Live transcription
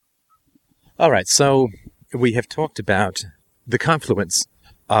All right, so we have talked about the confluence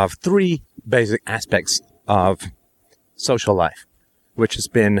of three basic aspects of social life, which has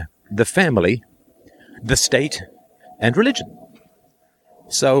been the family, the state, and religion.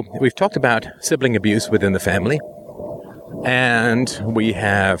 So we've talked about sibling abuse within the family, and we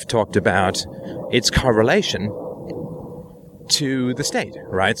have talked about its correlation to the state,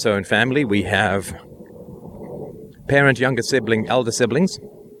 right? So in family, we have parent, younger sibling, elder siblings.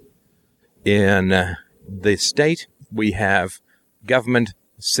 In the state, we have government,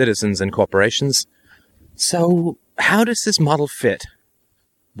 citizens, and corporations. So how does this model fit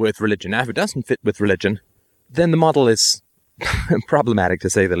with religion? Now, if it doesn't fit with religion, then the model is problematic,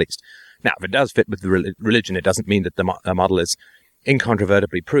 to say the least. Now, if it does fit with the religion, it doesn't mean that the model is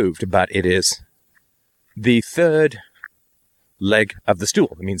incontrovertibly proved, but it is the third leg of the stool.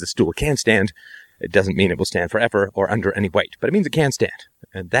 It means the stool can stand. It doesn't mean it will stand forever or under any weight, but it means it can stand.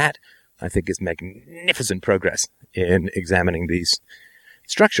 And that, I think, is magnificent progress in examining these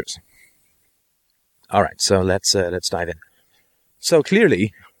structures. All right, so let's dive in. So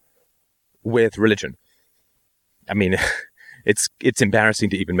clearly, with religion, I mean, it's embarrassing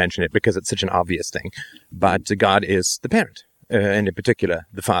to even mention it because it's such an obvious thing, but God is the parent, and in particular,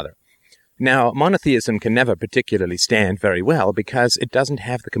 the father. Now, monotheism can never particularly stand very well because it doesn't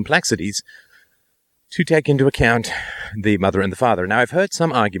have the complexities to take into account the mother and the father. Now, I've heard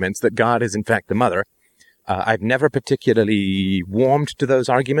some arguments that God is in fact the mother. I've never particularly warmed to those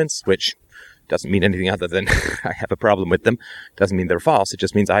arguments, which doesn't mean anything other than I have a problem with them. Doesn't mean they're false. It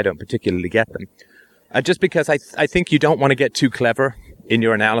just means I don't particularly get them. Just because I think you don't want to get too clever in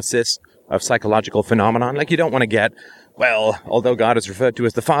your analysis of psychological phenomenon. Like, you don't want to get, well, although God is referred to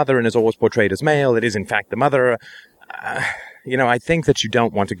as the father and is always portrayed as male, it is in fact the mother. I think that you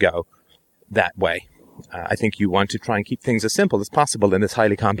don't want to go that way. I think you want to try and keep things as simple as possible in this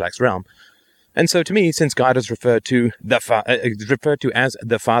highly complex realm. And so to me, since God is referred to as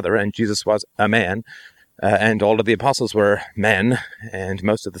the Father, and Jesus was a man, and all of the apostles were men, and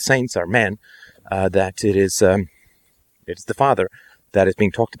most of the saints are men, that it's the Father that is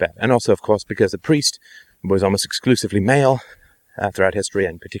being talked about. And also, of course, because the priest was almost exclusively male throughout history,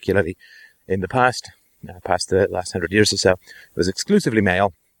 and particularly in the past the last 100 years or so, was exclusively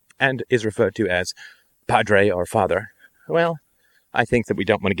male, and is referred to as padre or father. Well, I think that we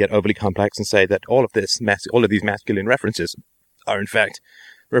don't want to get overly complex and say that all of these masculine references are in fact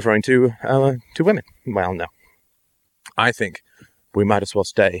referring to women. Well, no. I think we might as well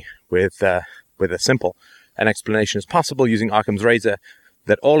stay with as simple an explanation as possible using Occam's razor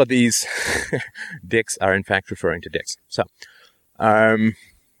that all of these dicks are in fact referring to dicks. So,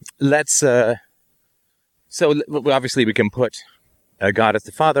 obviously we can put God as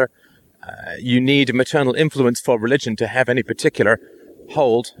the father. You need maternal influence for religion to have any particular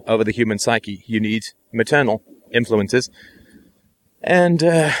hold over the human psyche. You need maternal influences. And,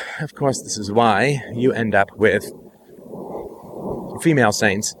 of course, this is why you end up with female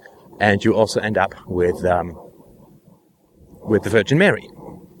saints, and you also end up with the Virgin Mary.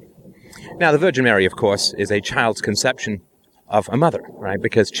 Now, the Virgin Mary, of course, is a child's conception of a mother, right?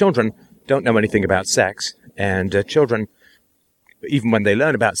 Because children don't know anything about sex, and children, even when they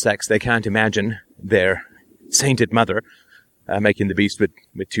learn about sex, they can't imagine their sainted mother making the beast with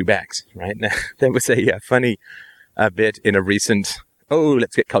two backs, right? Now, there was a funny bit in a recent,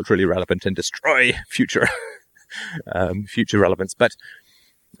 let's get culturally relevant and destroy future relevance. But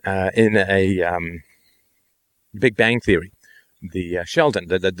in a Big Bang Theory, the Sheldon,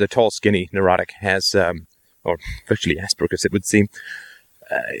 the tall, skinny neurotic, has, or virtually Asperger's, it would seem,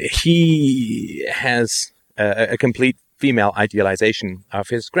 he has a complete female idealization of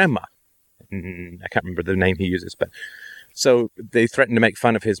his grandma. I can't remember the name he uses, but so they threatened to make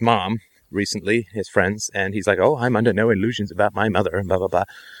fun of his mom recently, his friends, and he's like, I'm under no illusions about my mother, and blah, blah, blah.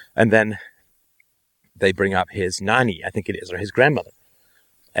 And then they bring up his nani, I think it is, or his grandmother.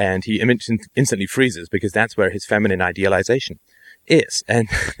 And he instantly freezes because that's where his feminine idealization is. And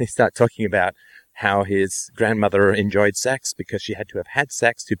they start talking about how his grandmother enjoyed sex because she had to have had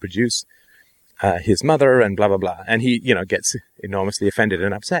sex to produce his mother, and blah, blah, blah. And he, gets enormously offended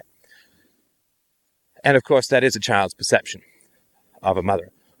and upset. And of course, that is a child's perception of a mother.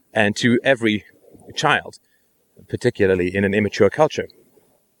 And to every child, particularly in an immature culture,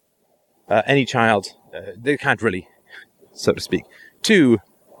 any child, they can't really, so to speak, to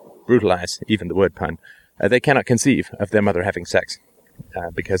brutalize, even the word pun, they cannot conceive of their mother having sex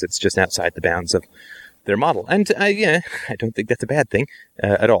because it's just outside the bounds of their model. And I don't think that's a bad thing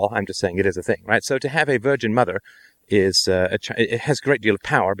at all. I'm just saying it is a thing, right? So to have a virgin mother is it has a great deal of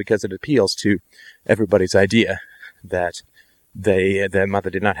power because it appeals to everybody's idea that their mother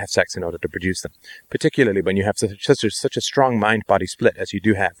did not have sex in order to produce them, particularly when you have such a strong mind-body split as you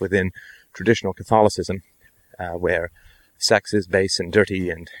do have within traditional Catholicism, where sex is base and dirty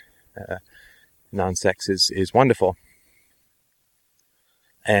and non-sex is wonderful.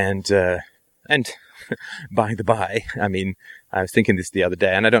 And by the by, I mean, I was thinking this the other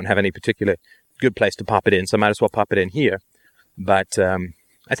day, and I don't have any particular good place to pop it in, so I might as well pop it in here. But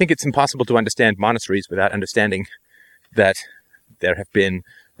I think it's impossible to understand monasteries without understanding that there have been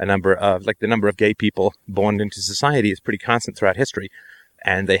a number of, like the number of gay people born into society is pretty constant throughout history,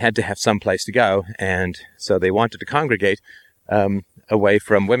 and they had to have some place to go, and so they wanted to congregate away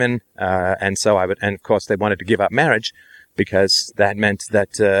from women, and of course they wanted to give up marriage, because that meant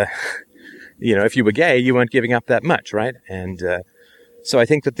that, if you were gay, you weren't giving up that much, right? And so I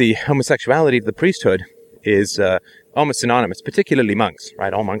think that the homosexuality of the priesthood is almost synonymous, particularly monks,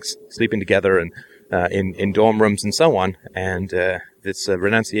 right? All monks sleeping together and in dorm rooms and so on, and this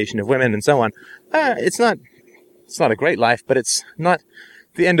renunciation of women and so on. It's not a great life, but it's not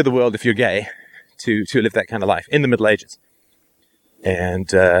the end of the world if you're gay to live that kind of life in the Middle Ages. And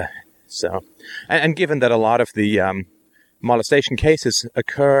given that a lot of the molestation cases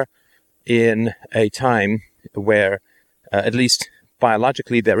occur in a time where, at least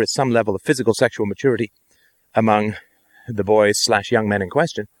biologically, there is some level of physical sexual maturity among the boys / young men in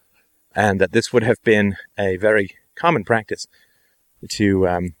question, and that this would have been a very common practice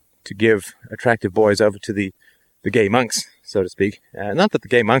to give attractive boys over to the gay monks, so to speak. Not that the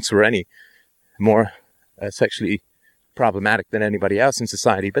gay monks were any more sexually problematic than anybody else in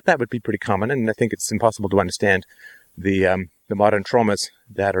society, but that would be pretty common, and I think it's impossible to understand the modern traumas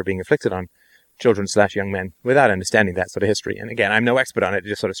that are being inflicted on children / young men without understanding that sort of history. And again, I'm no expert on it. It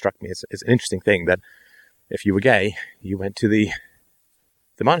just sort of struck me as an interesting thing that if you were gay, you went to the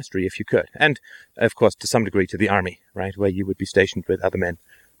monastery if you could. And, of course, to some degree to the army, right, where you would be stationed with other men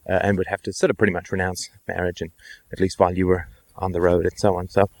and would have to sort of pretty much renounce marriage, and at least while you were on the road and so on.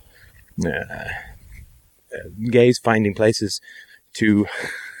 So gays finding places to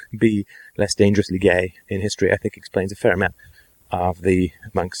be less dangerously gay in history, I think, explains a fair amount of the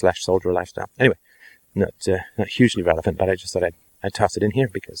monk / soldier lifestyle. Anyway, not hugely relevant, but I just thought I'd toss it in here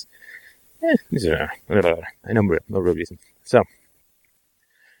because these are I know no real reason.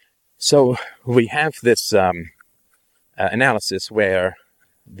 So we have this analysis where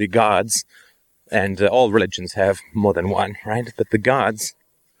the gods, and all religions have more than one, right? But the gods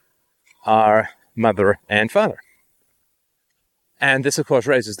are mother and father. And this, of course,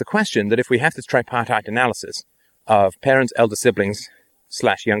 raises the question that if we have this tripartite analysis of parents, elder siblings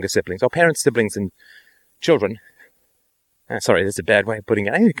 / younger siblings, or parents, siblings, and children. Sorry, there's a bad way of putting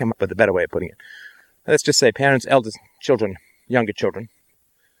it. I need to come up with a better way of putting it. Let's just say parents, elders, children, younger children.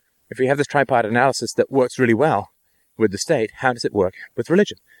 If we have this tripartite analysis that works really well with the state, how does it work with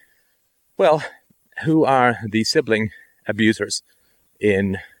religion? Well, who are the sibling abusers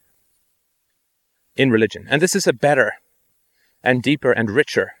in religion? And this is a better and deeper and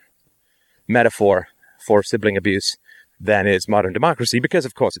richer metaphor for sibling abuse than is modern democracy, because,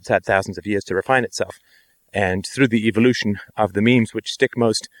 of course, it's had thousands of years to refine itself. And through the evolution of the memes which stick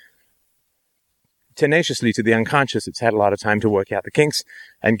most tenaciously to the unconscious, it's had a lot of time to work out the kinks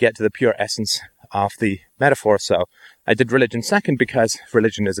and get to the pure essence of the metaphor. So I did religion second because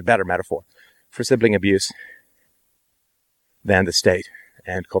religion is a better metaphor for sibling abuse than the state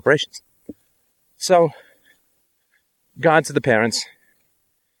and corporations. So gods are the parents,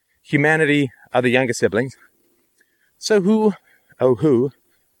 humanity are the younger siblings. So who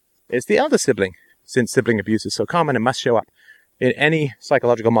is the elder sibling, since sibling abuse is so common and must show up in any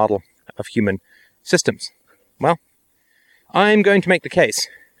psychological model of human systems? Well, I'm going to make the case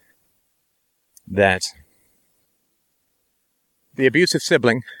that the abusive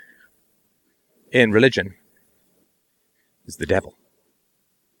sibling in religion is the devil.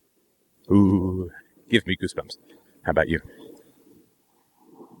 Ooh, gives me goosebumps. How about you?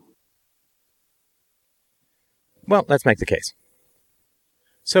 Well, let's make the case.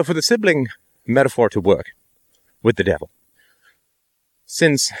 So for the sibling metaphor to work with the devil,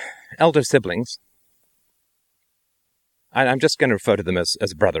 since elder siblings, I'm just going to refer to them as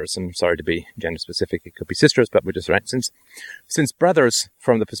brothers. I'm sorry to be gender specific. It could be sisters, but we're just right. Since brothers,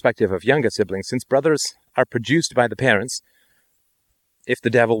 from the perspective of younger siblings, since brothers are produced by the parents, if the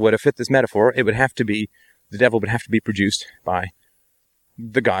devil were to fit this metaphor, the devil would have to be produced by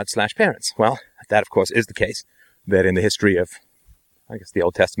the god / parents. Well, that of course is the case, that in the history of, I guess, the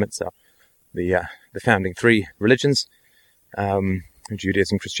Old Testament, so the founding three religions,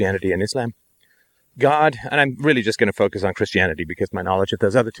 Judaism, Christianity, and Islam, God, and I'm really just going to focus on Christianity because my knowledge of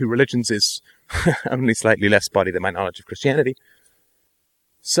those other two religions is only slightly less spotty than my knowledge of Christianity.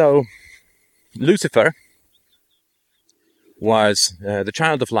 So, Lucifer was the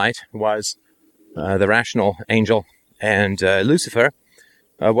child of light, was the rational angel, and Lucifer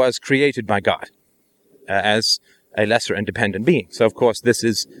was created by God as a lesser independent being. So, of course, this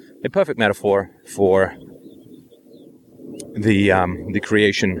is a perfect metaphor for the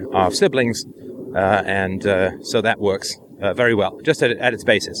creation of siblings, and so that works very well, just at its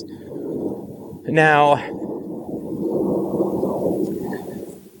basis. Now,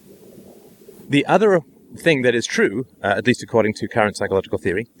 the other thing that is true, at least according to current psychological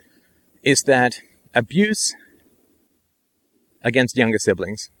theory, is that abuse against younger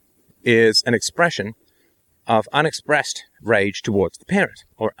siblings is an expression of unexpressed rage towards the parent,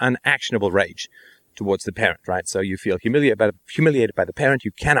 or unactionable rage towards the parent, right? So you feel humiliated by the parent.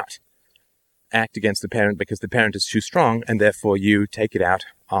 You cannot act against the parent because the parent is too strong, and therefore you take it out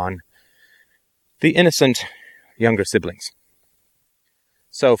on the innocent younger siblings.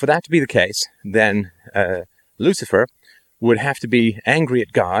 So for that to be the case, then Lucifer would have to be angry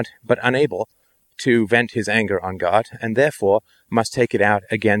at God, but unable to vent his anger on God, and therefore must take it out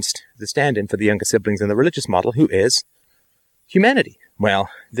against the stand-in for the younger siblings in the religious model, who is humanity. Well,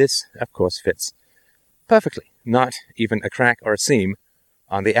 this, of course, fits perfectly. Not even a crack or a seam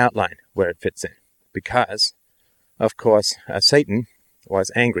on the outline where it fits in. Because, of course, Satan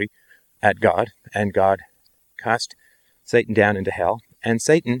was angry at God, and God cast Satan down into hell, and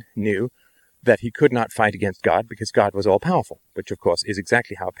Satan knew that he could not fight against God because God was all-powerful, which, of course, is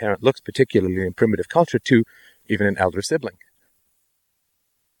exactly how a parent looks, particularly in primitive culture, to even an elder sibling.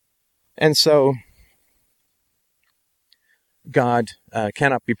 And so, God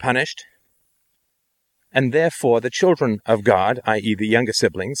cannot be punished, and therefore the children of God, i.e. the younger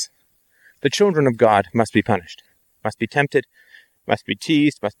siblings, the children of God must be punished, must be tempted, must be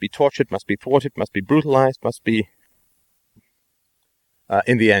teased, must be tortured, must be thwarted, must be brutalized, must be,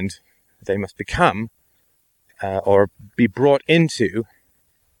 in the end, they must become or be brought into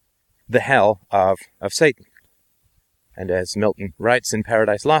the hell of Satan. And as Milton writes in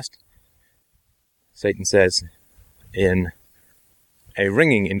Paradise Lost, Satan says in a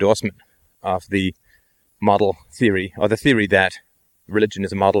ringing endorsement of the model theory, or the theory that religion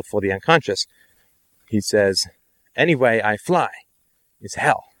is a model for the unconscious, he says, "Any way I fly is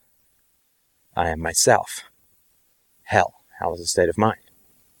hell. I am myself. Hell. Hell is a state of mind."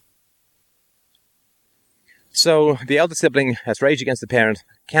 So the elder sibling has rage against the parent,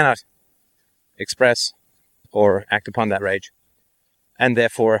 cannot express or act upon that rage, and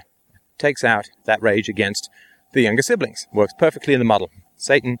therefore takes out that rage against the younger siblings. Works perfectly in the model.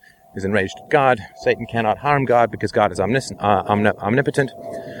 Satan is enraged at God. Satan cannot harm God because God is omnipotent.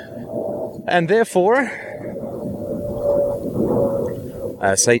 And therefore,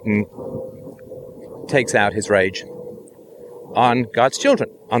 Satan takes out his rage on God's children,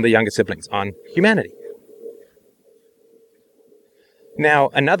 on the younger siblings, on humanity. Now,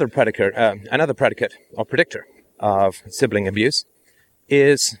 another predicate or predictor of sibling abuse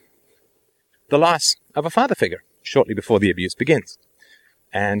is the loss of a father figure shortly before the abuse begins.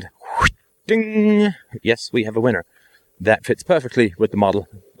 And ding! Yes, we have a winner. That fits perfectly with the model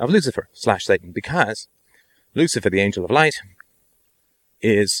of Lucifer / Satan, because Lucifer, the angel of light,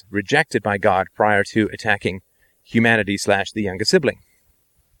 is rejected by God prior to attacking humanity / the younger sibling.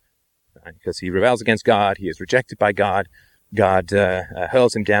 Because he rebels against God, he is rejected by God. God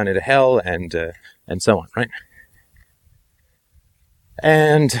hurls him down into hell, and so on, right?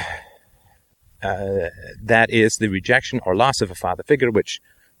 And that is the rejection or loss of a father figure, which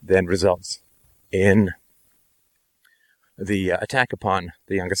then results in the attack upon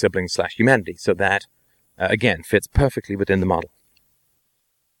the younger siblings / humanity. So that, again, fits perfectly within the model.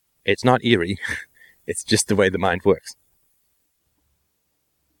 It's not eerie. It's just the way the mind works.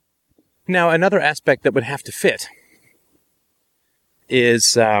 Now, another aspect that would have to fit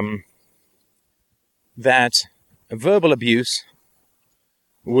is that verbal abuse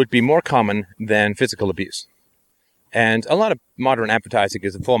would be more common than physical abuse. And a lot of modern advertising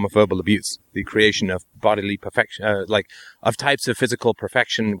is a form of verbal abuse. The creation of bodily perfection, of types of physical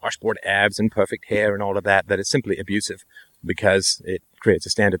perfection, washboard abs and perfect hair and all of that is simply abusive because it creates a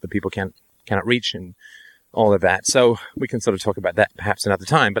standard that people cannot reach and all of that. So we can sort of talk about that perhaps another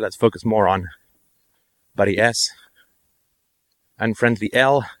time, but let's focus more on Buddy S, Unfriendly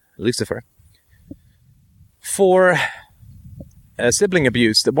L, Lucifer. For sibling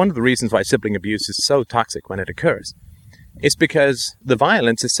abuse, one of the reasons why sibling abuse is so toxic when it occurs is because the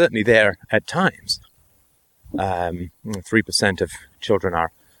violence is certainly there at times. 3% of children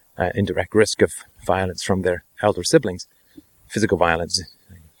are indirect risk of violence from their elder siblings, physical violence,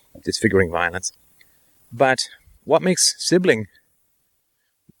 disfiguring violence. But what makes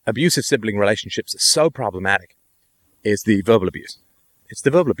abusive sibling relationships so problematic is the verbal abuse. It's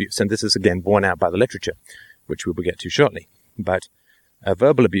the verbal abuse, and this is again borne out by the literature, which we will get to shortly. But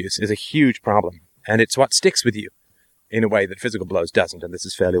verbal abuse is a huge problem, and it's what sticks with you in a way that physical blows doesn't, and this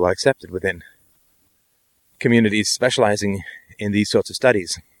is fairly well accepted within communities specializing in these sorts of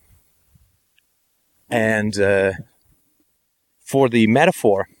studies. And for the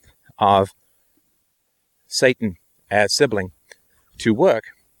metaphor of Satan as sibling to work,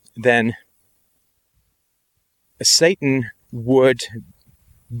 then Satan would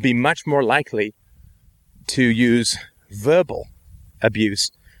be much more likely to use verbal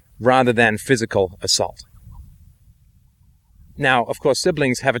abuse rather than physical assault. Now, of course,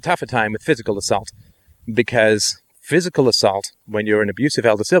 siblings have a tougher time with physical assault because physical assault, when you're an abusive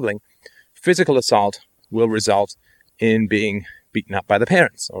elder sibling, physical assault will result in being beaten up by the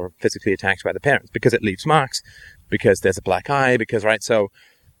parents or physically attacked by the parents because it leaves marks, because there's a black eye, because, right? So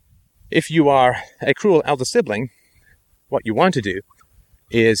if you are a cruel elder sibling, what you want to do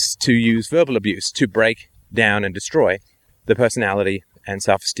is to use verbal abuse to break down and destroy the personality and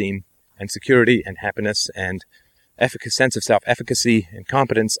self-esteem and security and happiness and sense of self-efficacy and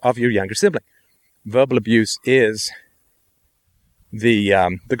competence of your younger sibling. Verbal abuse is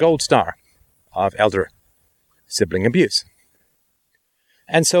the gold star of elder sibling abuse.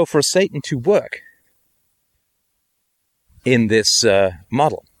 And so for Satan to work in this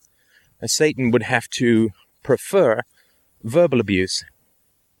model, Satan would have to prefer verbal abuse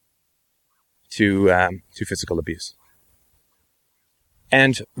to physical abuse.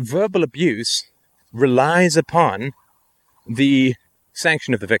 And verbal abuse relies upon the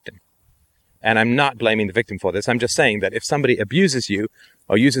sanction of the victim. And I'm not blaming the victim for this. I'm just saying that if somebody abuses you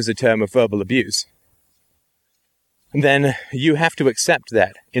or uses a term of verbal abuse, then you have to accept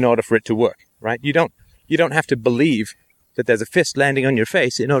that in order for it to work, right? You don't have to believe that there's a fist landing on your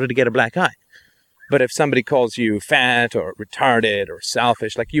face in order to get a black eye. But if somebody calls you fat or retarded or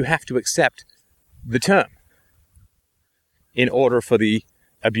selfish, like, you have to accept the term in order for the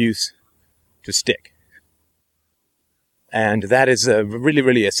abuse to stick. And that is really,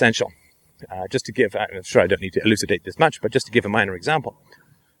 really essential. Just to give, I'm sure I don't need to elucidate this much, but just to give a minor example.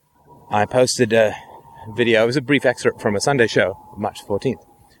 I posted a video, it was a brief excerpt from a Sunday show, March 14th.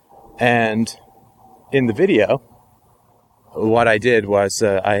 And in the video, what I did was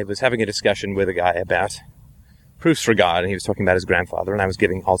I was having a discussion with a guy about proofs for God, and he was talking about his grandfather, and I was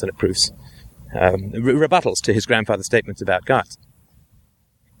giving alternate proofs, rebuttals to his grandfather's statements about God.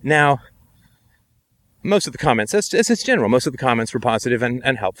 Now, most of the comments, as it's general, most of the comments were positive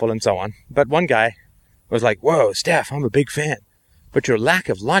and helpful and so on. But one guy was like, "Whoa, Steph, I'm a big fan, but your lack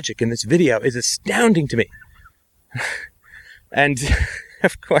of logic in this video is astounding to me." And,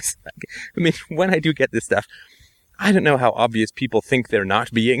 of course, I mean, when I do get this stuff, I don't know how obvious people think they're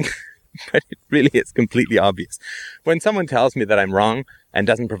not being, but it really is completely obvious. When someone tells me that I'm wrong and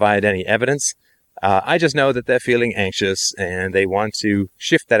doesn't provide any evidence, I just know that they're feeling anxious and they want to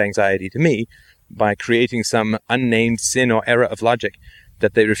shift that anxiety to me by creating some unnamed sin or error of logic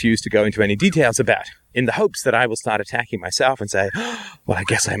that they refuse to go into any details about, in the hopes that I will start attacking myself and say, "Oh, well, I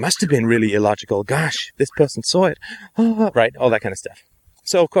guess I must have been really illogical. Gosh, this person saw it." Oh, right, all that kind of stuff.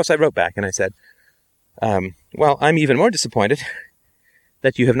 So, of course, I wrote back and I said, well, I'm even more disappointed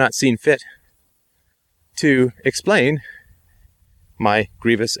that you have not seen fit to explain my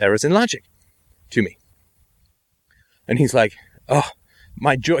grievous errors in logic to me. And he's like, "Oh,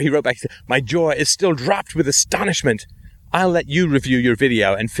 my jaw," he wrote back, "my jaw is still dropped with astonishment. I'll let you review your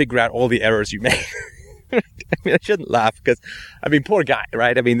video and figure out all the errors you made." I mean, I shouldn't laugh because, I mean, poor guy,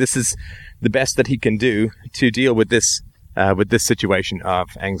 right? I mean, this is the best that he can do to deal with this situation of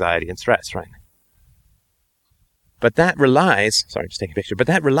anxiety and stress, right? But that relies, sorry, just taking a picture, but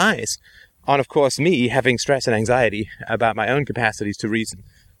that relies on, of course, me having stress and anxiety about my own capacities to reason.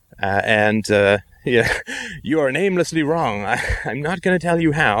 Yeah, you are namelessly wrong. I'm not going to tell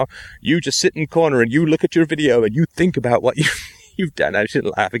you how. You just sit in the corner and you look at your video and you think about what you've done. I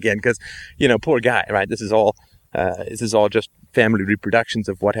shouldn't laugh again because, poor guy, right? This is all just family reproductions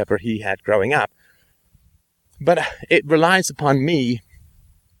of whatever he had growing up. But it relies upon me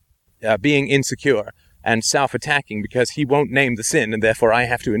being insecure and self-attacking because he won't name the sin, and therefore I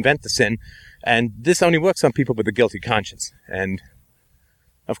have to invent the sin. And this only works on people with a guilty conscience. And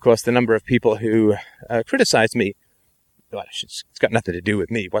of course, the number of people who criticize me, well, it's got nothing to do with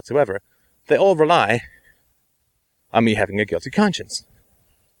me whatsoever. They all rely on me having a guilty conscience,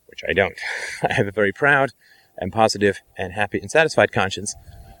 which I don't. I have a very proud and positive and happy and satisfied conscience.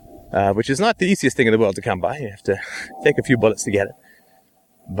 which is not the easiest thing in the world to come by. You have to take a few bullets to get it.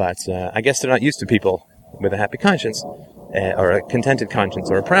 But I guess they're not used to people with a happy conscience, or a contented conscience,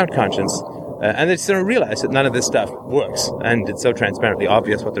 or a proud conscience, and they just don't realize that none of this stuff works, and it's so transparently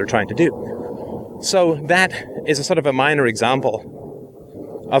obvious what they're trying to do. So that is a sort of a minor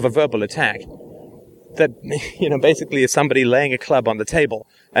example of a verbal attack that, basically is somebody laying a club on the table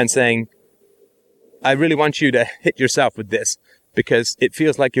and saying, I really want you to hit yourself with this, because it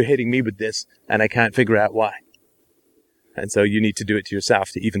feels like you're hitting me with this, and I can't figure out why. And so you need to do it to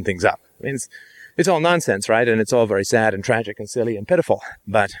yourself to even things up. I mean, it's all nonsense, right? And it's all very sad and tragic and silly and pitiful.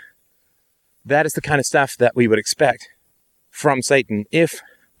 But that is the kind of stuff that we would expect from Satan if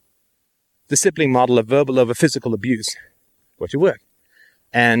the sibling model of verbal over physical abuse were to work.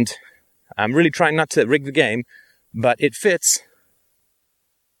 And I'm really trying not to rig the game, but it fits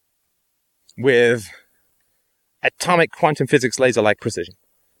with atomic quantum physics laser-like precision.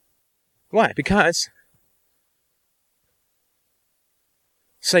 Why? Because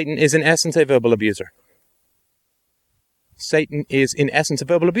Satan is in essence a verbal abuser. Satan is in essence a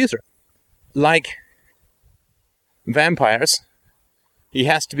verbal abuser. Like vampires, he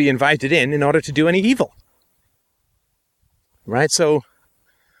has to be invited in order to do any evil. Right? So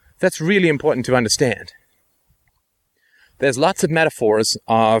that's really important to understand. There's lots of metaphors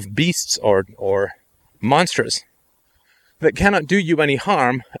of beasts or monsters that cannot do you any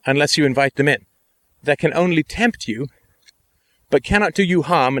harm unless you invite them in. That can only tempt you, but cannot do you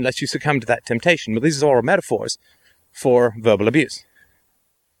harm unless you succumb to that temptation. But these are all metaphors for verbal abuse.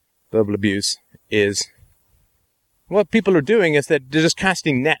 Verbal abuse is, what people are doing is that they're just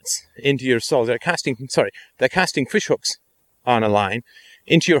casting nets into your soul. They're casting fish hooks on a line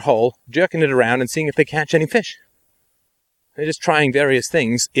into your hole, jerking it around and seeing if they catch any fish. They're just trying various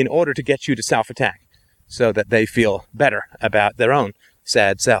things in order to get you to self-attack so that they feel better about their own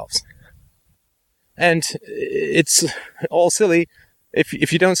sad selves. And it's all silly.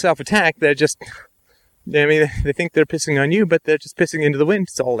 If you don't self-attack, they're just, they think they're pissing on you, but they're just pissing into the wind.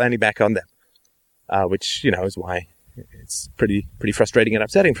 It's all landing back on them, which, is why it's pretty frustrating and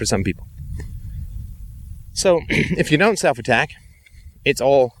upsetting for some people. So if you don't self-attack, it's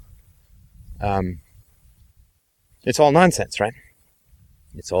all nonsense, right?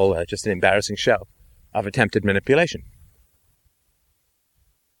 It's all just an embarrassing show of attempted manipulation.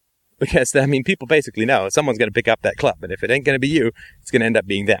 Because, people basically know someone's going to pick up that club, and if it ain't going to be you, it's going to end up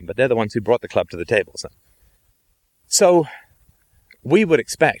being them. But they're the ones who brought the club to the table. So we would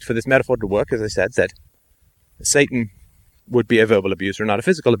expect for this metaphor to work, as I said, that Satan would be a verbal abuser, not a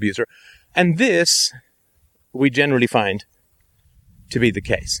physical abuser. And this we generally find to be the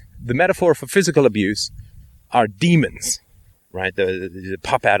case. The metaphor for physical abuse are demons, right? They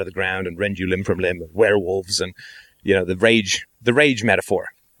pop out of the ground and rend you limb from limb, werewolves, and the rage metaphor,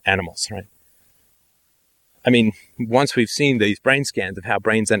 animals, right? Once we've seen these brain scans of how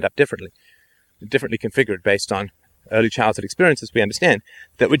brains end up differently configured based on early childhood experiences, we understand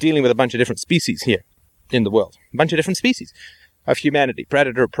that we're dealing with a bunch of different species here in the world, a bunch of different species of humanity,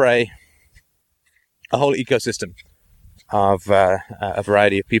 predator, prey, a whole ecosystem of a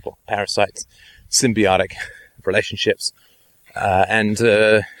variety of people, parasites, symbiotic relationships, and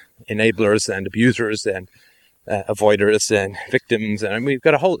enablers and abusers and avoiders and victims. And we've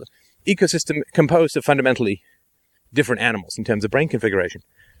got a whole ecosystem composed of fundamentally different animals in terms of brain configuration.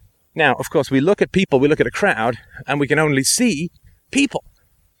 Now, of course, we look at people, we look at a crowd, and we can only see people.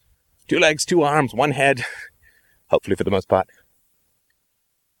 2 legs, 2 arms, 1 head, hopefully for the most part.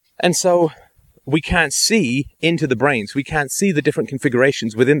 And so we can't see into the brains. We can't see the different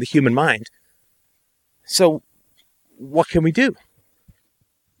configurations within the human mind. So what can we do?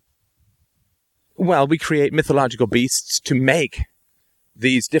 Well, we create mythological beasts to make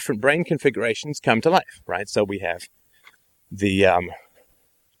these different brain configurations come to life, right? So we have the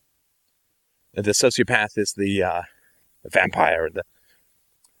sociopath is the vampire, and the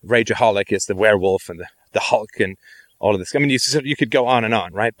rageaholic is the werewolf, and the Hulk, and all of this. You could go on and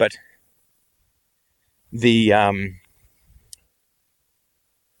on, right? But the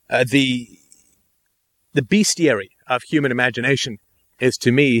bestiary of human imagination is,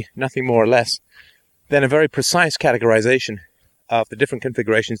 to me, nothing more or less than a very precise categorization of the different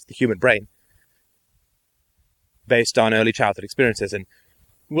configurations of the human brain based on early childhood experiences. And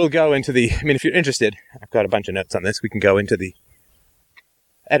we'll go into if you're interested, I've got a bunch of notes on this. We can go into the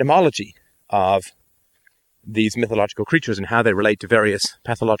etymology of these mythological creatures and how they relate to various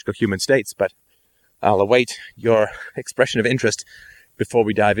pathological human states, but I'll await your expression of interest before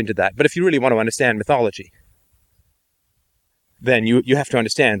we dive into that. But if you really want to understand mythology, then you have to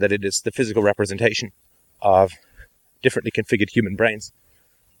understand that it is the physical representation of differently configured human brains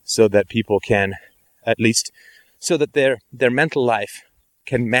so that people can, at least, so that their mental life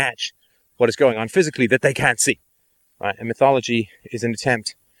can match what is going on physically that they can't see. Right? And mythology is an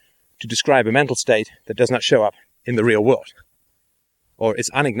attempt to describe a mental state that does not show up in the real world, or is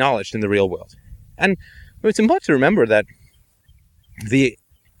unacknowledged in the real world. And it's important to remember that the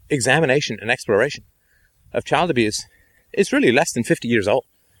examination and exploration of child abuse is really less than 50 years old.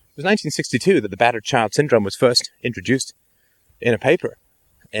 It was 1962 that the battered child syndrome was first introduced in a paper.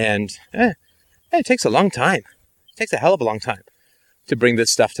 And it takes a long time. It takes a hell of a long time to bring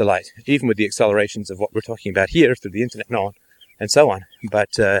this stuff to light, even with the accelerations of what we're talking about here through the internet and so on.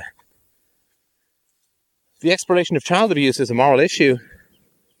 But the exploration of child abuse as a moral issue,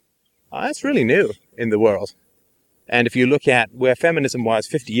 that's really new in the world. And if you look at where feminism was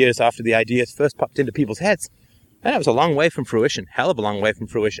 50 years after the ideas first popped into people's heads, that was a long way from fruition, hell of a long way from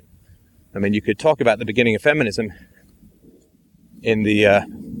fruition. I mean, you could talk about the beginning of feminism in the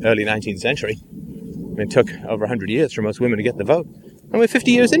early 19th century. It took over 100 years for most women to get the vote. And we're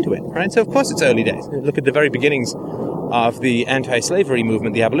 50 years into it, right? So of course it's early days. Look at the very beginnings of the anti-slavery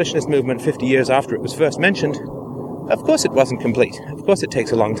movement, the abolitionist movement, 50 years after it was first mentioned. Of course it wasn't complete. Of course it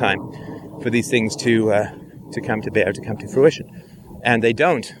takes a long time for these things to come to bear, to come to fruition. And they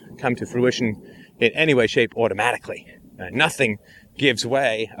don't come to fruition in any way, shape, automatically. Nothing gives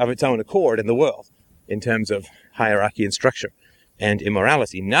way of its own accord in the world in terms of hierarchy and structure and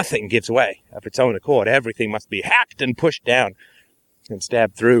immorality. Nothing gives way of its own accord. Everything must be hacked and pushed down and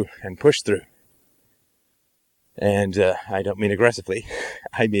stabbed through and pushed through. And I don't mean aggressively.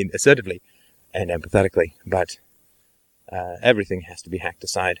 I mean assertively and empathetically. But everything has to be hacked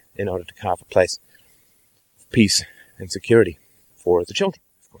aside in order to carve a place of peace and security for the children,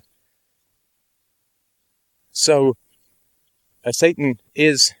 of course. So, Satan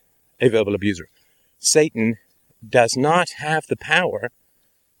is a verbal abuser. Satan does not have the power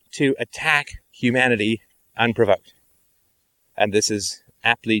to attack humanity unprovoked. And this is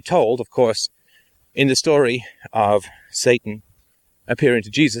aptly told, of course, in the story of Satan appearing to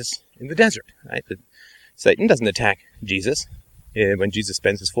Jesus in the desert. Right? Satan doesn't attack Jesus when Jesus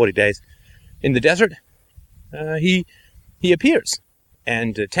spends his 40 days in the desert. He appears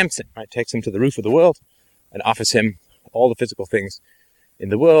and tempts him, right? Takes him to the roof of the world and offers him all the physical things in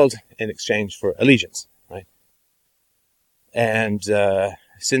the world in exchange for allegiance, right? And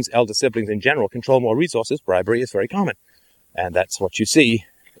since elder siblings in general control more resources, bribery is very common, and that's what you see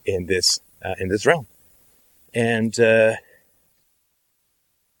in this realm. And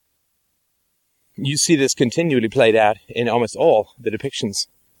you see this continually played out in almost all the depictions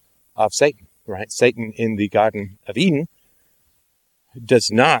of Satan, right? Satan in the Garden of Eden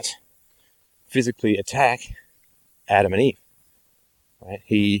does not physically attack Adam and Eve, right?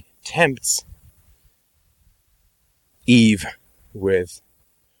 He tempts Eve with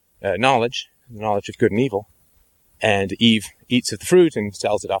knowledge of good and evil, and Eve eats of the fruit and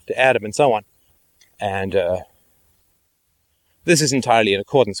sells it off to Adam and so on. And this is entirely in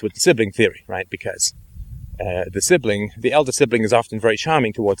accordance with the sibling theory, right? Because the elder sibling is often very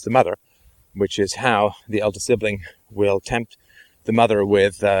charming towards the mother, which is how the elder sibling will tempt the mother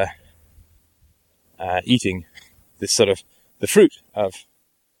with eating this sort of the fruit of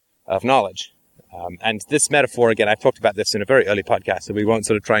knowledge. And this metaphor, again, I've talked about this in a very early podcast, so we won't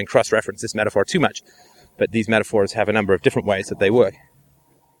sort of try and cross-reference this metaphor too much. But these metaphors have a number of different ways that they work.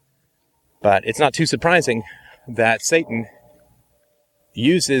 But it's not too surprising that Satan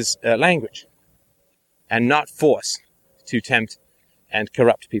uses language and not force to tempt and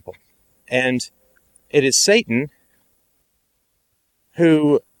corrupt people. And it is Satan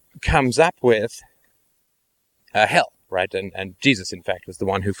who comes up with hell, right? And Jesus, in fact, was the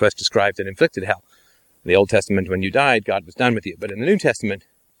one who first described and inflicted hell. In the Old Testament, when you died, God was done with you. But in the New Testament,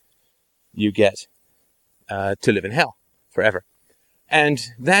 you get to live in hell forever. And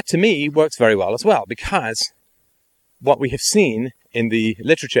that, to me, works very well as well, because what we have seen in the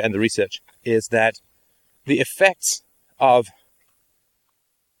literature and the research is that the effects of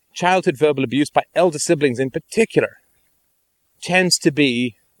childhood verbal abuse by elder siblings in particular tends to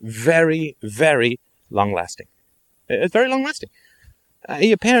be very, very long-lasting. It's very long-lasting.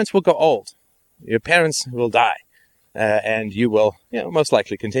 Your parents will go old. Your parents will die. And you will, most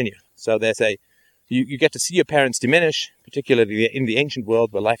likely continue. So there's you get to see your parents diminish, particularly in the ancient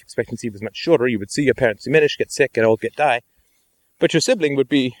world where life expectancy was much shorter. You would see your parents diminish, get sick, get old, die. But your sibling would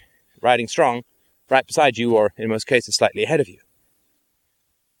be riding strong right beside you, or in most cases slightly ahead of you.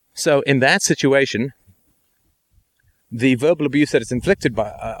 So in that situation, the verbal abuse that is inflicted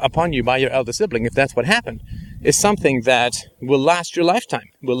upon you by your elder sibling, if that's what happened, is something that will last your lifetime,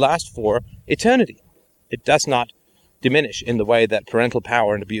 will last for eternity. It does not diminish in the way that parental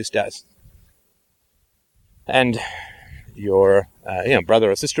power and abuse does. And your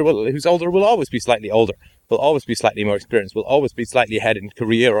brother or sister who's older will always be slightly older, will always be slightly more experienced, will always be slightly ahead in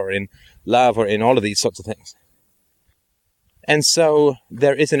career or in love or in all of these sorts of things. And so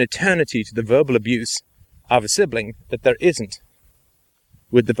there is an eternity to the verbal abuse of a sibling that there isn't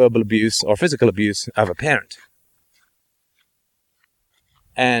with the verbal abuse or physical abuse of a parent.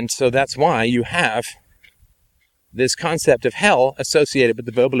 And so that's why you have this concept of hell associated with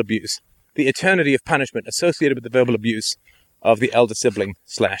the verbal abuse, the eternity of punishment associated with the verbal abuse of the elder sibling /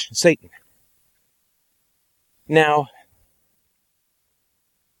 Satan. Now,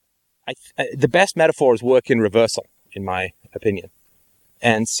 the best metaphors work in reversal, in my opinion.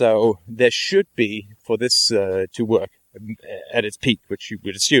 And so there should be, for this to work at its peak, which you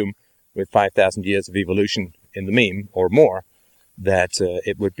would assume with 5,000 years of evolution in the meme or more, that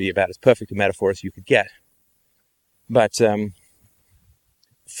it would be about as perfect a metaphor as you could get. But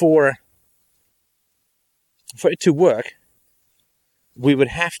for it to work, we would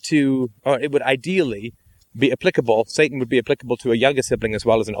have to, or it would ideally be applicable, Satan would be applicable to a younger sibling as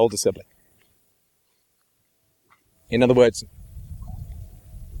well as an older sibling. In other words,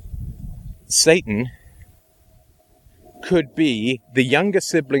 Satan could be the younger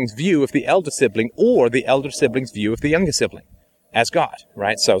sibling's view of the elder sibling or the elder sibling's view of the younger sibling as God,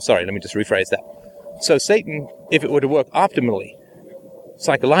 right? So, sorry, let me just rephrase that. So Satan, if it were to work optimally,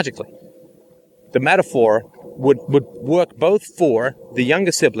 psychologically, the metaphor would work both for the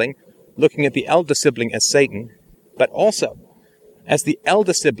younger sibling, looking at the elder sibling as Satan, but also as the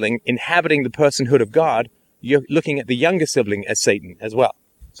elder sibling inhabiting the personhood of God, you're looking at the younger sibling as Satan as well.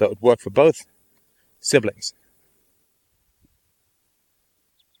 So it would work for both siblings.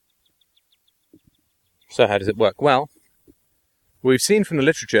 So how does it work? Well, we've seen from the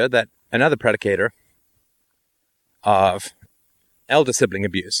literature that another predicator of elder sibling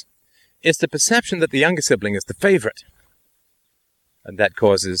abuse is the perception that the younger sibling is the favorite. And that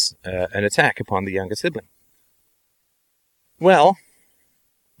causes an attack upon the younger sibling. Well,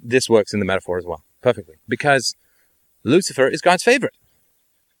 this works in the metaphor as well, perfectly. Because Lucifer is God's favorite.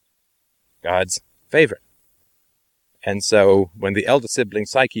 God's favorite. And so when the elder sibling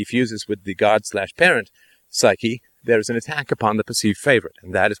psyche fuses with the God/parent psyche, there is an attack upon the perceived favorite.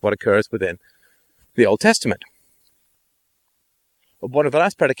 And that is what occurs within the Old Testament. One of the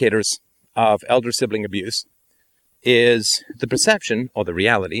last predicators of elder sibling abuse is the perception, or the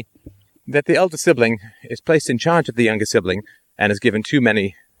reality, that the elder sibling is placed in charge of the younger sibling and is given too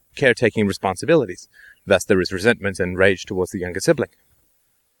many caretaking responsibilities. Thus there is resentment and rage towards the younger sibling.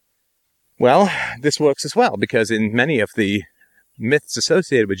 Well, this works as well, because in many of the myths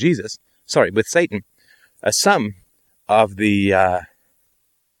associated with with Satan, some of the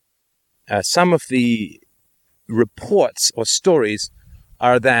reports or stories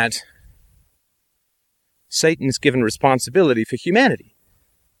are that Satan is given responsibility for humanity.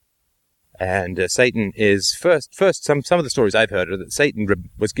 And Satan is first. Some of the stories I've heard are that Satan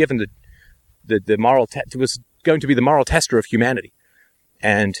was given the moral was going to be the moral tester of humanity,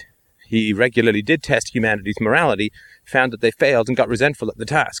 and he regularly did test humanity's morality, found that they failed, and got resentful at the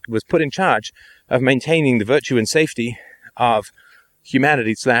task. Was put in charge of maintaining the virtue and safety of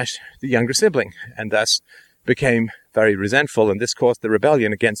humanity / the younger sibling, and thus became very resentful, and this caused the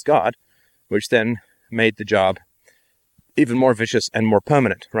rebellion against God, which then made the job even more vicious and more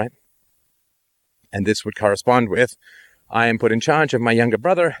permanent, right? And this would correspond with, I am put in charge of my younger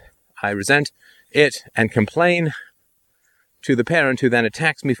brother, I resent it and complain to the parent, who then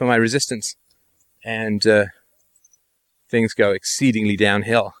attacks me for my resistance, and things go exceedingly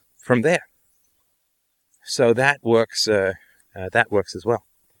downhill from there. So that works as well.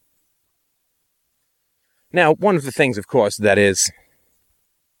 Now, one of the things, of course, that is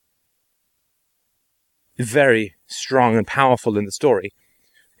very strong and powerful in the story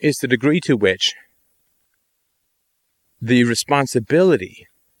is the degree to which the responsibility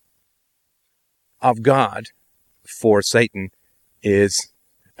of God for Satan is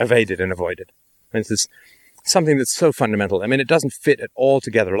evaded and avoided. And this is something that's so fundamental. I mean, it doesn't fit at all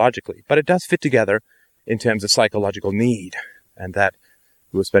together logically, but it does fit together in terms of psychological need, and that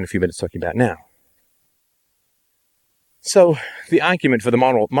we'll spend a few minutes talking about now. So, the argument for the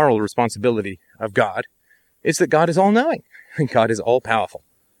moral responsibility of God is that God is all-knowing, and God is all-powerful,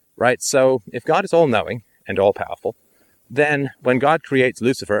 right? So, if God is all-knowing and all-powerful, then when God creates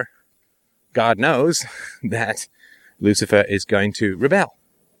Lucifer, God knows that Lucifer is going to rebel.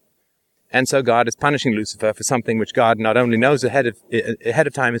 And so God is punishing Lucifer for something which God not only knows ahead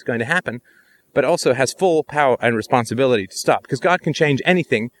of time is going to happen, but also has full power and responsibility to stop. Because God can change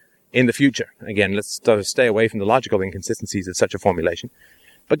anything in the future. Again, let's sort of stay away from the logical inconsistencies of such a formulation.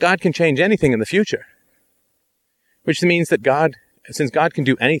 But God can change anything in the future, which means that God, since God can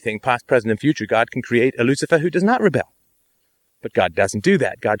do anything, past, present, and future, God can create a Lucifer who does not rebel. But God doesn't do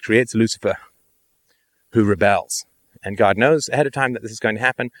that. God creates a Lucifer who rebels. And God knows ahead of time that this is going to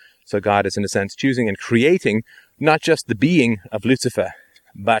happen. So God is, in a sense, choosing and creating not just the being of Lucifer,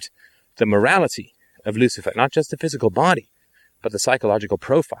 but the morality of Lucifer, not just the physical body, but the psychological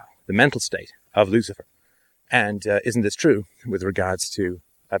profile, the mental state of Lucifer. And isn't this true with regards to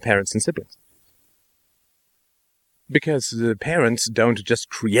parents and siblings? Because the parents don't just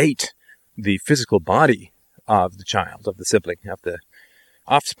create the physical body of the child, of the sibling, of the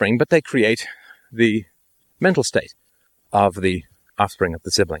offspring, but they create the mental state of the offspring of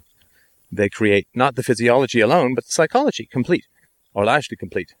the sibling. They create not the physiology alone, but the psychology, complete, or largely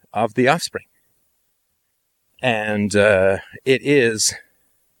complete, of the offspring. And it is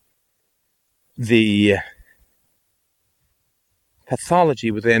the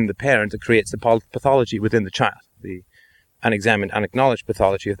pathology within the parent that creates the pathology within the child, the unexamined, unacknowledged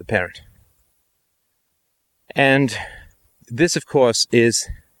pathology of the parent. And this, of course, is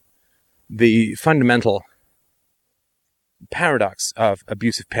the fundamental paradox of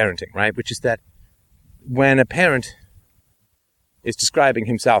abusive parenting, right? Which is that when a parent is describing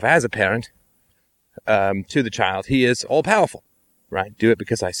himself as a parent to the child, he is all-powerful, right? Do it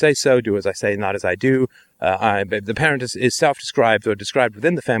because I say so, do as I say, not as I do. The parent is self-described or described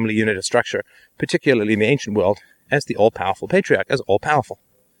within the family unit of structure, particularly in the ancient world, as the all-powerful patriarch, as all-powerful.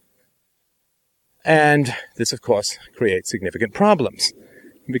 And this, of course, creates significant problems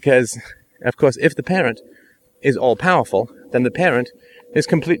because, of course, if the parent is all-powerful, then the parent is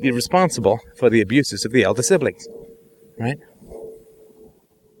completely responsible for the abuses of the elder siblings, right?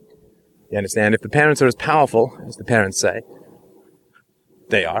 You understand? If the parents are as powerful as the parents say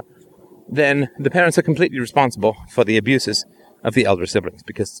they are, then the parents are completely responsible for the abuses of the elder siblings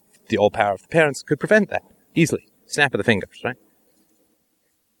because the all-power of the parents could prevent that easily. Snap of the fingers, right?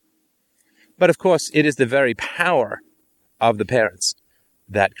 But of course, it is the very power of the parents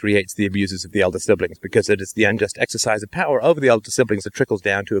that creates the abuses of the elder siblings, because it is the unjust exercise of power over the elder siblings that trickles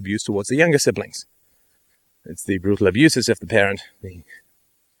down to abuse towards the younger siblings. It's the brutal abuses of the parent, the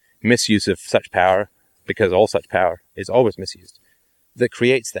misuse of such power, because all such power is always misused, that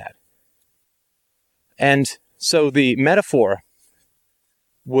creates that. And so the metaphor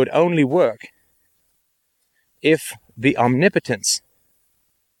would only work if the omnipotence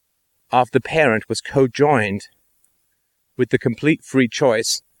of the parent was co-joined with the complete free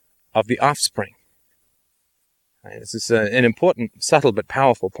choice of the offspring. Right, this is an important, subtle, but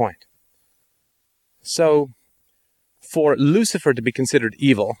powerful point. So, for Lucifer to be considered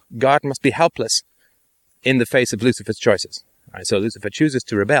evil, God must be helpless in the face of Lucifer's choices. Right, so Lucifer chooses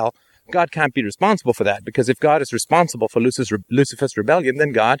to rebel. God can't be responsible for that, because if God is responsible for Lucifer's rebellion,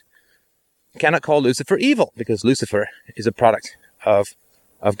 then God cannot call Lucifer evil, because Lucifer is a product of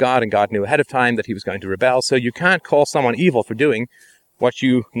God, and God knew ahead of time that he was going to rebel. So you can't call someone evil for doing what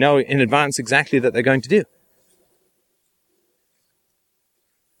you know in advance exactly that they're going to do.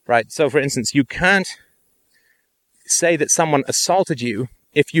 Right? So, for instance, you can't say that someone assaulted you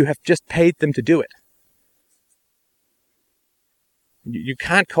if you have just paid them to do it. You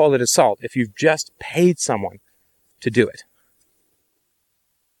can't call it assault if you've just paid someone to do it,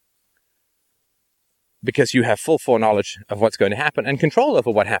 because you have full foreknowledge of what's going to happen and control over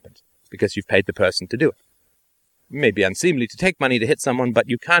what happened, because you've paid the person to do it. It may be unseemly to take money to hit someone, but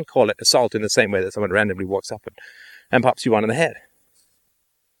you can't call it assault in the same way that someone randomly walks up and pops you one in the head.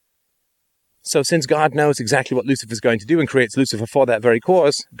 So since God knows exactly what Lucifer is going to do and creates Lucifer for that very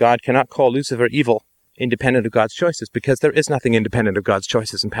cause, God cannot call Lucifer evil independent of God's choices, because there is nothing independent of God's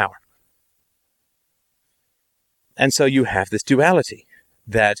choices and power. And so you have this duality,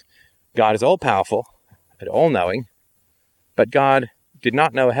 that God is all-powerful and all-knowing, but God did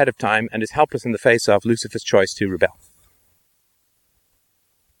not know ahead of time and is helpless in the face of Lucifer's choice to rebel.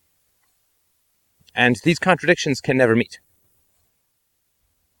 And these contradictions can never meet.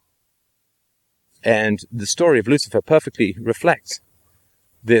 And the story of Lucifer perfectly reflects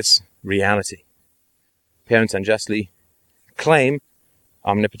this reality. Parents unjustly claim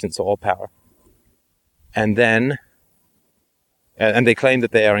omnipotence or all power, and then and they claim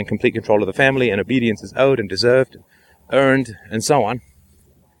that they are in complete control of the family, and obedience is owed and deserved, and earned, and so on.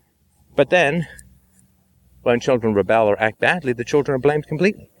 But then, when children rebel or act badly, the children are blamed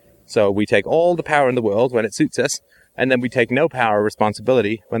completely. So we take all the power in the world when it suits us, and then we take no power or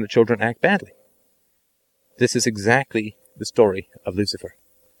responsibility when the children act badly. This is exactly the story of Lucifer.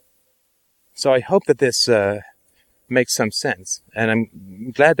 So I hope that this makes some sense. And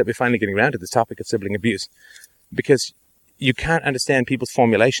I'm glad that we're finally getting around to this topic of sibling abuse, because you can't understand people's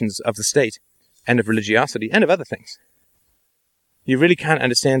formulations of the state and of religiosity and of other things. You really can't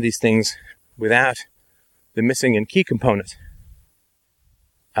understand these things without the missing and key component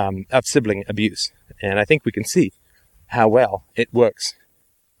of sibling abuse. And I think we can see how well it works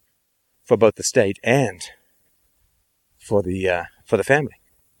for both the state and for the family.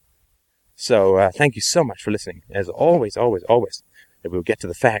 So thank you so much for listening. As always, we'll get to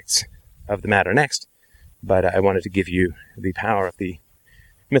the facts of the matter next, but I wanted to give you the power of the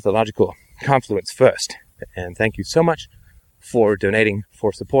mythological confluence first. And thank you so much for donating,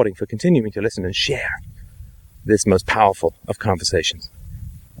 for supporting, for continuing to listen and share this most powerful of conversations.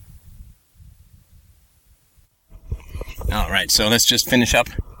 All right, so let's just finish up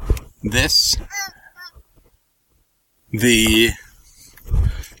this. The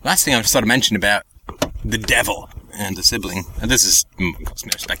last thing I sort of mentioned about the devil and the sibling, and this is, of course,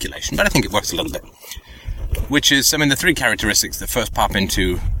 mere speculation, but I think it works a little bit, which is, the three characteristics that first pop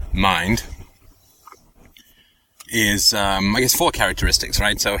into mind is, I guess, four characteristics,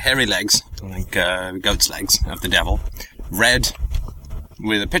 right? So hairy legs, like goat's legs of the devil, red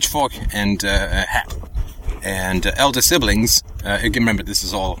with a pitchfork and a hat. And elder siblings, remember this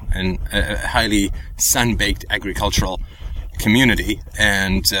is all in a highly sun-baked agricultural community,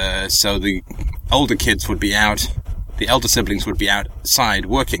 and so the older kids would be out, the elder siblings would be outside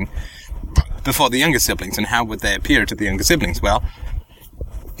working before the younger siblings. And how would they appear to the younger siblings? Well,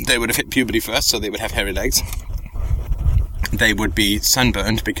 they would have hit puberty first, so they would have hairy legs. They would be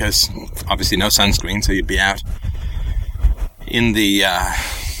sunburned because obviously no sunscreen, so you'd be out in the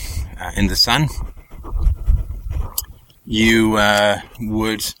sun. You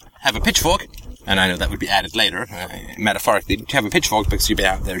would have a pitchfork, and I know that would be added later, metaphorically, to have a pitchfork because you'd be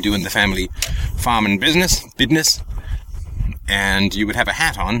out there doing the family farm and business, and you would have a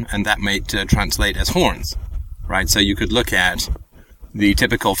hat on, and that might translate as horns, right? So you could look at the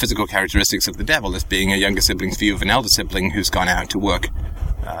typical physical characteristics of the devil as being a younger sibling's view of an elder sibling who's gone out to work,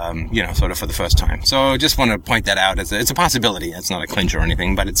 sort of for the first time. So I just want to point that out as it's a possibility. It's not a clincher or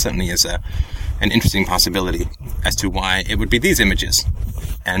anything, but it certainly is an interesting possibility as to why it would be these images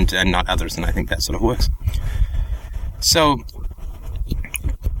and not others, and I think that sort of works. So,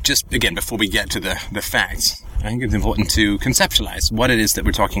 just again, before we get to the facts, I think it's important to conceptualize what it is that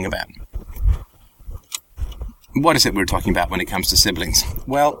we're talking about. What is it we're talking about when it comes to siblings?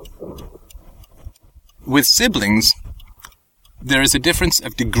 Well, with siblings, there is a difference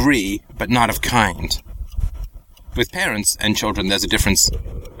of degree, but not of kind. With parents and children, there's a difference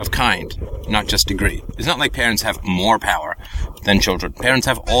of kind, not just degree. It's not like parents have more power than children. Parents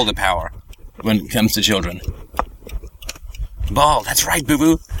have all the power when it comes to children. Ball, that's right,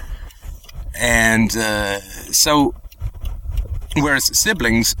 boo-boo. And so, whereas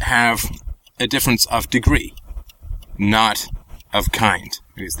siblings have a difference of degree, not of kind,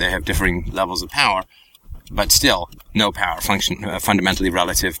 because they have differing levels of power, but still no power, fundamentally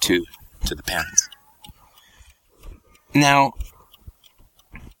relative to the parents. Now,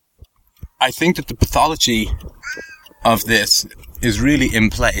 I think that the pathology of this is really in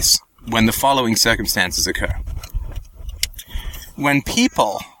place when the following circumstances occur. When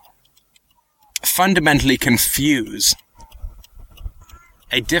people fundamentally confuse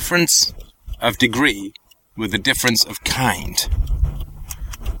a difference of degree with a difference of kind,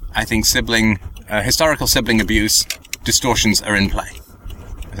 I think historical sibling abuse distortions are in play.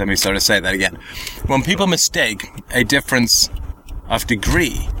 Let me sort of say that again. When people mistake a difference of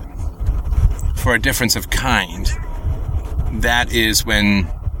degree for a difference of kind, that is when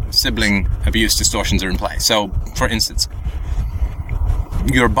sibling abuse distortions are in play. So, for instance,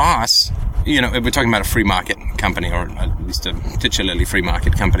 your boss, we're talking about a free market company, or at least a titularly free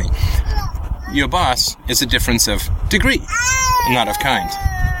market company. Your boss is a difference of degree, not of kind.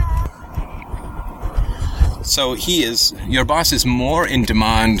 So your boss is more in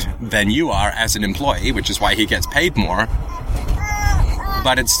demand than you are as an employee, which is why he gets paid more.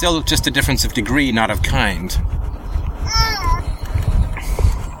 But it's still just a difference of degree, not of kind.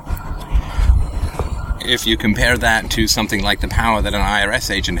 If you compare that to something like the power that an IRS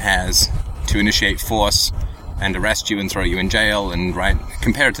agent has to initiate force and arrest you and throw you in jail, and right,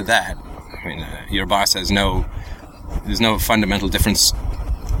 compared to that, your boss has there's no fundamental difference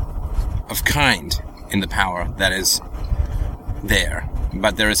of kind in the power that is there,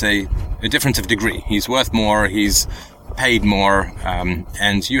 but there is a difference of degree. He's worth more, he's paid more,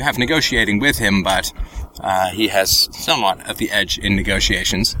 and you have negotiating with him, but he has somewhat of the edge in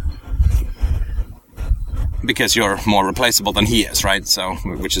negotiations because you're more replaceable than he is, right? So,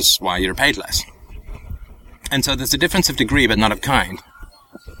 which is why you're paid less. And so there's a difference of degree, but not of kind.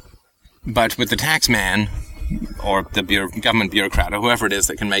 But with the tax man, or the government bureaucrat, or whoever it is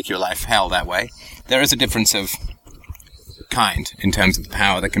that can make your life hell that way, there is a difference of kind in terms of the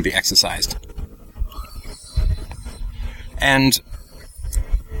power that can be exercised. And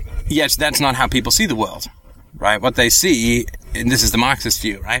yet that's not how people see the world, right? What they see, and this is the Marxist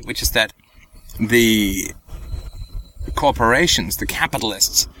view, right, which is that the corporations, the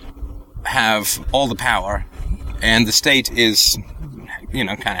capitalists, have all the power, and the state is, kind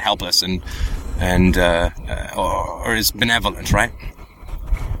of helpless and or is benevolent, right?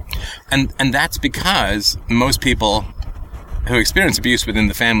 And that's because most people who experience abuse within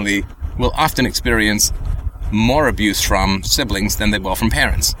the family will often experience more abuse from siblings than they will from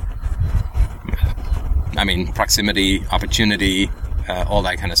parents. I mean, proximity, opportunity, all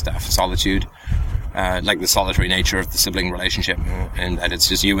that kind of stuff, solitude. Like the solitary nature of the sibling relationship, and that it's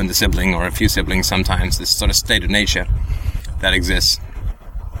just you and the sibling, or a few siblings sometimes, this sort of state of nature that exists.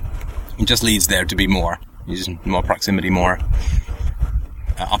 It just leads there to be more proximity, more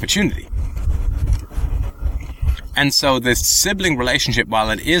opportunity. And so this sibling relationship, while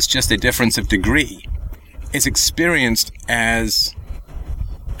it is just a difference of degree, is experienced as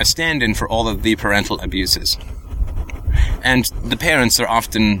a stand-in for all of the parental abuses. And the parents are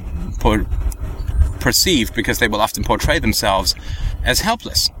often perceived, because they will often portray themselves as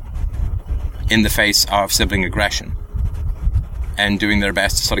helpless in the face of sibling aggression, and doing their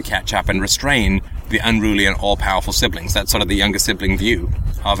best to sort of catch up and restrain the unruly and all-powerful siblings. That's sort of the younger sibling view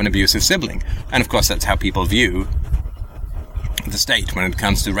of an abusive sibling. And of course that's how people view the state when it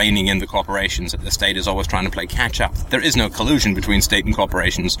comes to reining in the corporations, that the state is always trying to play catch-up. There is no collusion between state and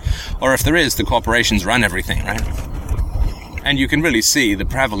corporations, or if there is, the corporations run everything, right? And you can really see the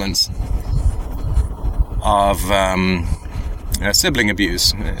prevalence of sibling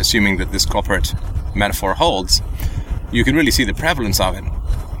abuse, assuming that this corporate metaphor holds. You can really see the prevalence of it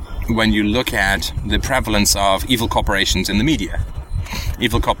when you look at the prevalence of evil corporations in the media.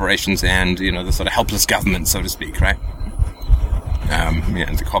 Evil corporations and, the sort of helpless government, so to speak, right?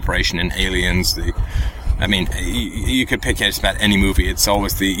 The corporation in Aliens, you could pick it about any movie. It's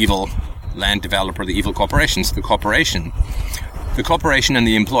always the evil land developer, the evil corporations, the corporation. The corporation and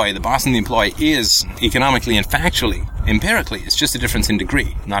the employee, the boss and the employee, is economically and factually, empirically, it's just a difference in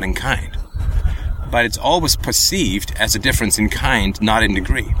degree, not in kind. But it's always perceived as a difference in kind, not in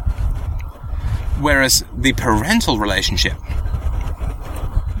degree. Whereas the parental relationship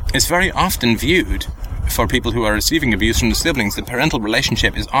is very often viewed, for people who are receiving abuse from the siblings, the parental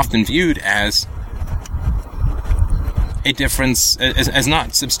relationship is often viewed as a difference, as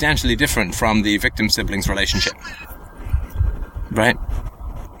not substantially different from the victim siblings relationship. Right?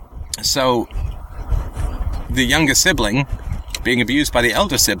 So, the younger sibling, being abused by the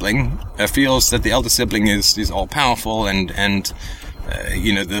elder sibling, feels that the elder sibling is all-powerful and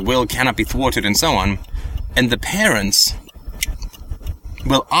the will cannot be thwarted and so on. And the parents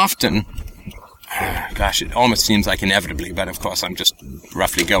will often, it almost seems like inevitably, but of course I'm just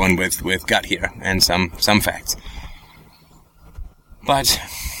roughly going with gut here and some facts. But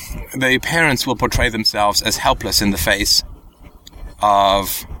the parents will portray themselves as helpless in the face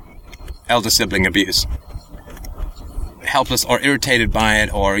of elder sibling abuse. Helpless or irritated by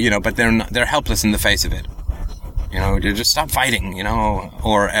it, or, but they're helpless in the face of it. Just stop fighting,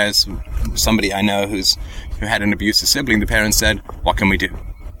 or as somebody I know who had an abusive sibling, the parents said, what can we do?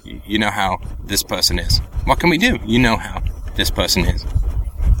 You know how this person is. What can we do? You know how this person is.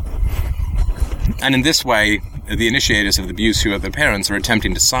 And in this way, the initiators of the abuse, who are the parents, are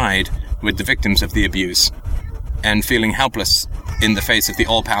attempting to side with the victims of the abuse and feeling helpless in the face of the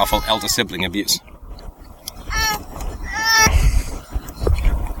all-powerful elder sibling abuse.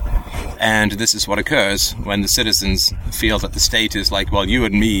 And this is what occurs when the citizens feel that the state is like, well, you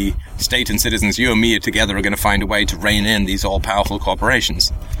and me, state and citizens, you and me together are going to find a way to rein in these all-powerful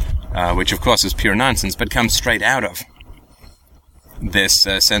corporations, which of course is pure nonsense, but comes straight out of this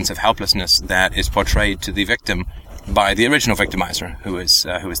sense of helplessness that is portrayed to the victim by the original victimizer, who is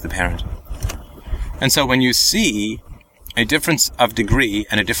the parent. And so when you see a difference of degree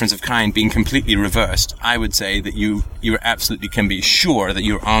and a difference of kind being completely reversed, I would say that you absolutely can be sure that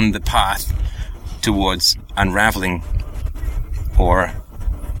you're on the path towards unraveling or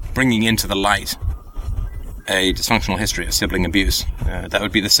bringing into the light a dysfunctional history of sibling abuse. That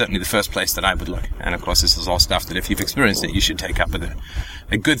would be certainly the first place that I would look. And of course, this is all stuff that if you've experienced it, you should take up with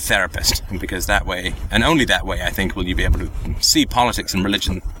a good therapist, because that way, and only that way, I think, will you be able to see politics and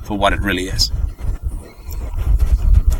religion for what it really is.